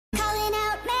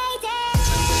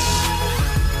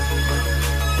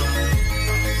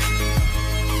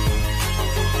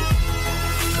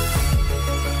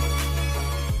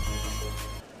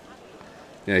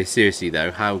No, seriously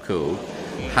though, how cool.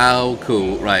 How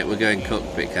cool. Right, we're going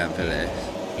cockpit cam for this.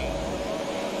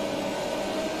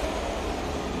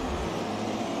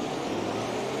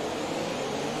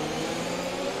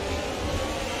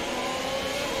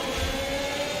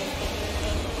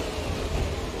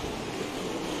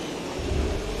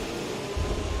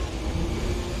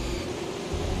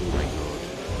 Oh my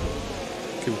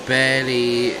god. Can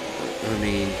barely, I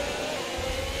mean,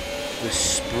 the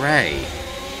spray.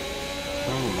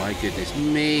 Oh my goodness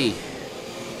me.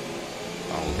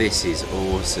 Oh, this is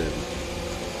awesome.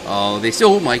 Oh, this,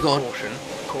 oh my god. Caution,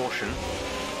 caution.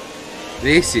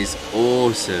 This is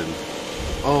awesome.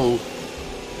 Oh.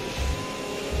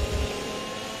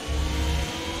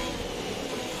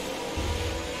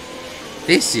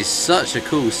 This is such a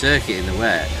cool circuit in the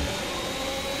wet.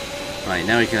 Right,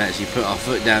 now we can actually put our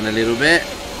foot down a little bit.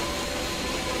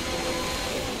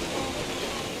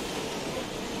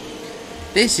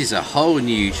 This is a whole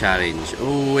new challenge.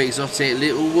 Oh, exotic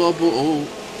little wobble. Oh.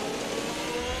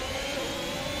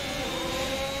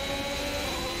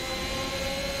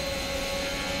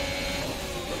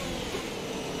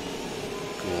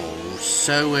 Oh,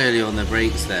 so early on the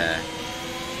brakes there.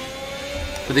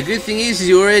 But the good thing is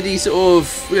you're already sort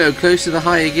of, you know, close to the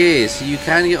higher gears, so you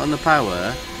can get on the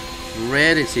power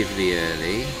relatively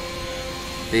early.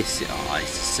 This, oh, this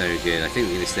is so good. I think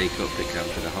we're going to stay cockpit cam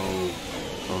for the whole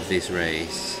of this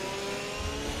race.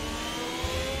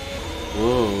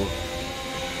 Whoa.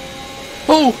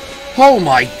 Oh! Oh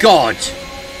my god!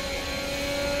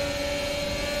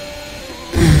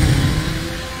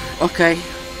 Okay.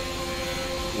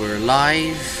 We're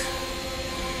alive.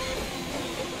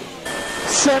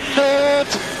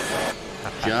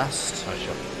 Just.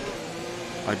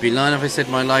 I'd be lying if I said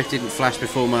my life didn't flash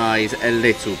before my eyes a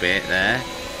little bit there.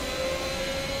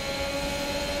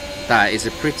 That is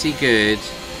a pretty good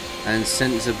and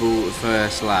sensible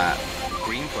first lap.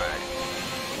 Green flag.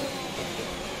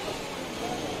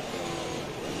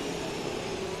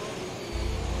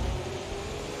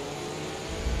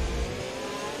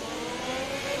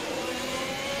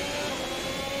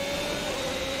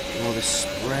 Oh, the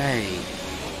spray.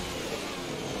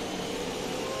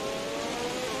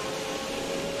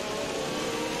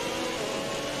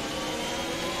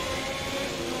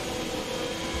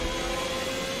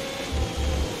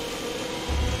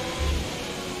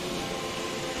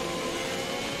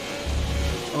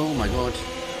 Oh my god.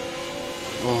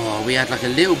 Oh, we had like a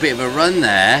little bit of a run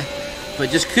there, but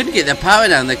just couldn't get the power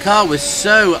down. The car was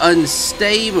so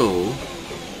unstable.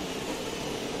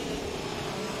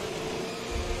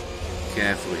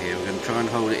 Careful here, we're going to try and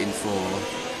hold it in 4.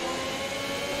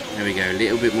 There we go, a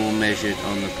little bit more measured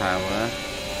on the power.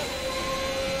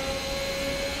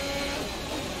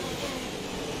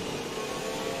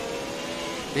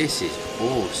 This is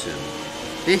awesome.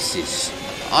 This is...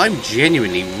 I'm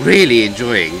genuinely really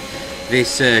enjoying this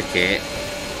circuit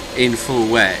in full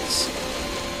wets.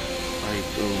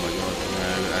 Oh my god,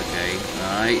 no, okay.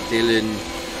 Alright, Dylan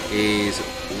is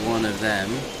one of them.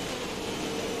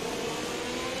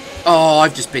 Oh,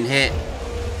 I've just been hit.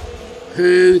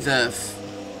 Who the f...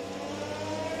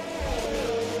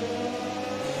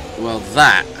 Well,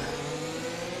 that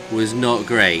was not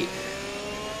great.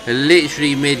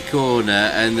 Literally mid-corner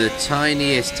and the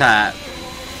tiniest tap.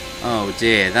 Oh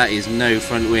dear, that is no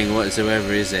front wing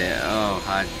whatsoever, is it? Oh,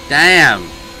 god damn!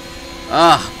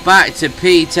 Oh, back to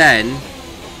P10.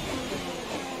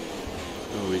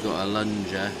 Oh, we got a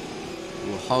lunger.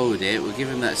 We'll hold it. We'll give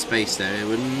him that space though.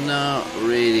 We're not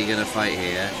really going to fight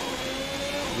here.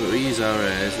 But we'll use our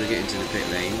airs. We'll get into the pit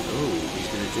lane. Oh, he's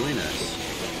going to join us.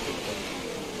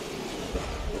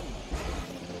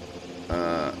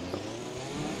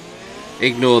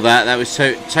 Ignore that. That was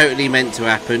totally meant to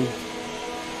happen.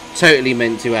 Totally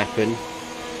meant to happen.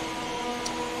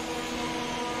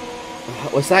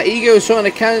 What's that? Ego was trying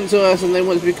to cancel us and they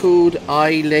want to be called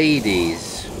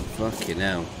I-Ladies. Fucking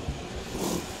hell.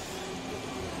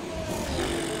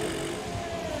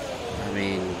 I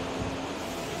mean...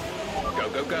 Go,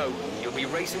 go, go. You'll be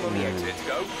racing on the exit.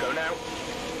 Go, go now.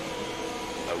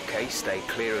 Okay, stay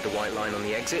clear of the white line on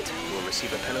the exit. You'll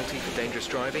receive a penalty for dangerous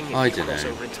driving if you cross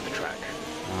over into the track.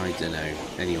 I don't know.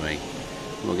 Anyway,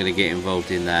 I'm not going to get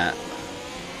involved in that.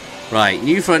 Right,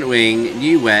 new front wing,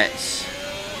 new wets,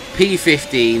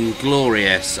 P15,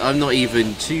 glorious. I'm not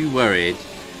even too worried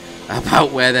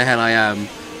about where the hell I am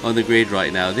on the grid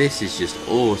right now. This is just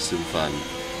awesome fun.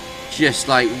 Just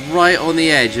like right on the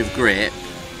edge of grip,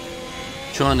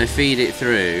 trying to feed it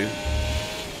through.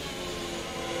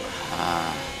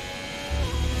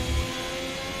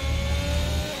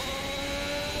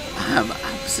 I'm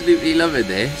absolutely loving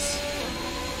this.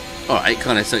 Alright,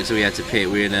 kind of sucks that we had to pit.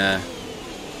 We're in a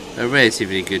a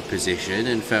relatively good position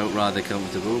and felt rather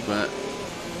comfortable, but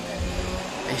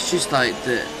it's just like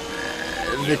the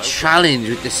challenge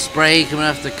with the spray coming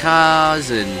off the cars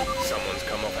and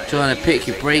trying to pick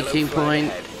your braking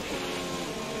point.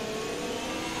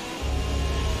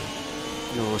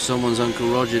 Or someone's Uncle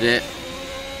Rogered it.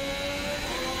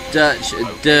 Dutch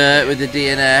dirt with the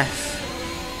DNF.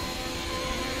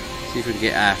 See if we can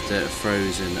get after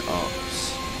Frozen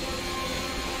Ops.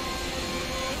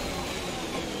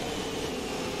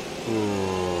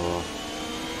 Oh,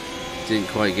 didn't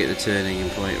quite get the turning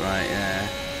point right there.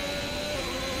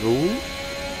 Ooh.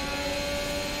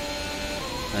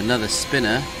 Another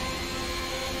spinner.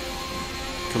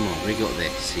 Come on, we got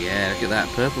this. Yeah, look at that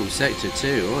purple sector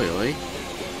too. Oi, oi.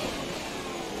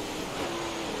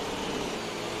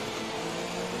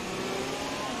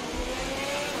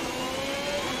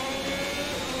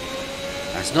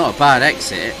 That's not a bad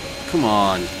exit. Come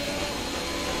on.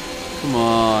 Come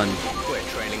on. We're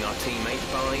trailing our teammate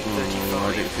by 35. Oh,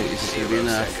 I don't think this is going to be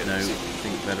enough. No,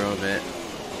 think better of it.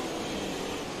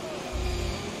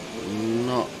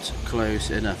 Not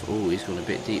close enough. Oh, he's gone a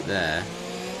bit deep there.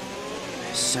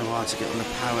 It's so hard to get on the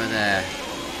power there.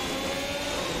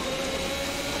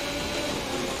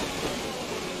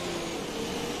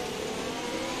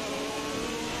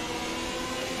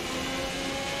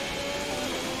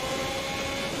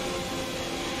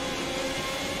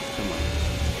 Come on.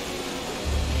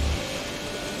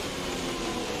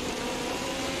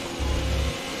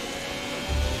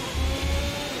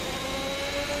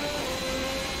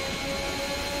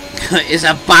 It's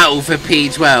a battle for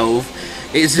P12.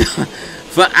 It's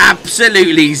for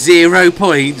absolutely 0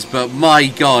 points, but my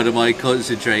god, am I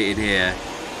concentrated here.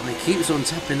 And he keeps on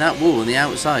tapping that wall on the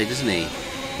outside, doesn't he?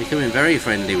 Becoming very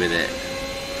friendly with it.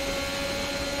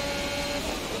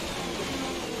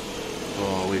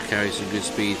 Oh, we've carried some good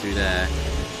speed through there.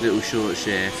 Little short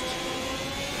shift.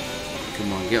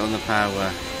 Come on, get on the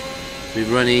power. We're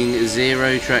running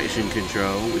 0 traction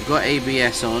control. We've got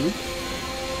ABS on.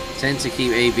 Tend to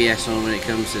keep ABS on when it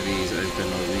comes to these open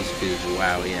lobbies because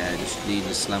wow, yeah, just need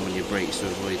to slam on your brakes to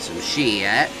avoid some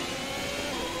shit.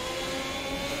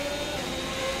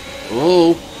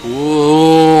 Oh,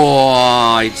 whoa!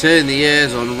 I turned the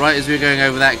ears on right as we were going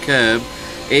over that curb.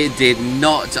 It did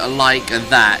not like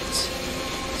that.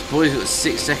 This boy's got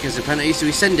 6 seconds of penalty, so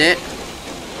we send it.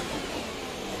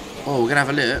 Oh, we're gonna have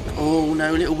a look. Oh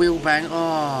no, little wheel bang.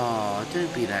 Oh,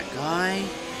 don't be that guy.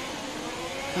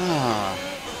 Ah.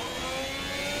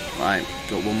 Right,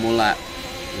 got one more lap.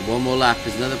 One more lap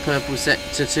is another purple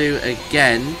sector 2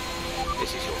 again.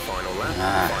 This is your final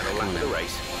lap. Final lap of the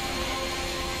race.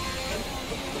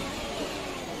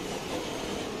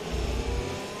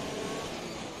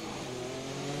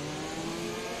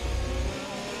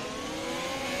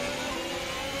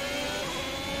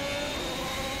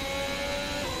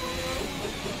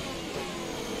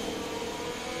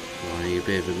 Oh, I need a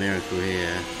bit of a miracle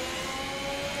here.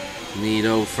 Need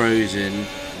old Frozen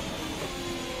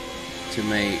to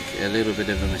make a little bit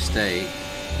of a mistake.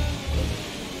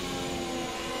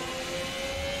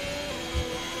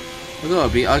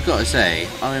 I gotta say,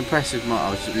 I'm impressed with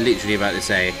I was literally about to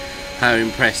say how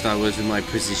impressed I was with my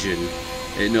precision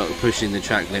at not pushing the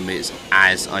track limits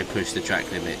as I push the track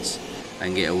limits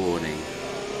and get a warning.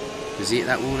 Does he hit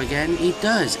that wall again? He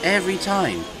does, every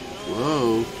time.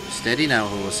 Whoa, steady now,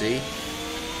 horsey.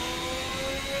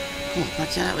 Oh, but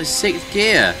that was 6th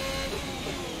gear.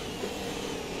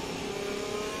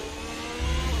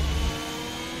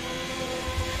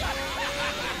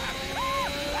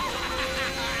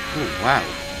 Oh wow,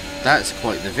 that's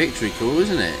quite the victory call,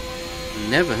 isn't it?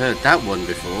 Never heard that one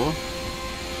before.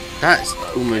 That's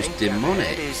almost demonic.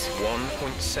 It is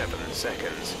 1.7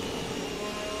 seconds.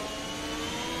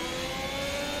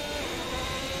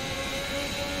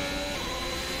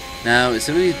 Now,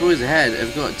 some of these boys ahead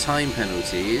have got time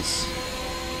penalties.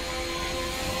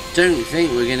 Don't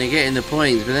think we're going to get in the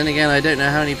points, but then again, I don't know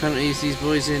how many penalties these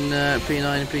boys in P9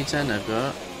 and P10 have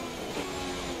got.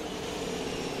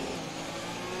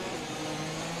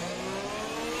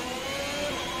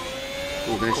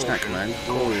 Oh, there's Stackman.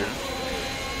 Oh,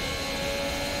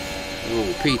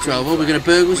 P12. Oh, we're going to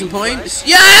burgle some points.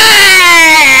 Yeah!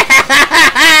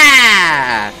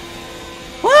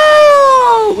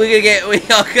 Woo! We are going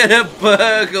to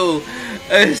burgle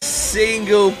a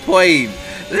single point.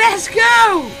 Let's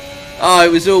go! Oh,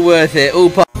 it was all worth it. All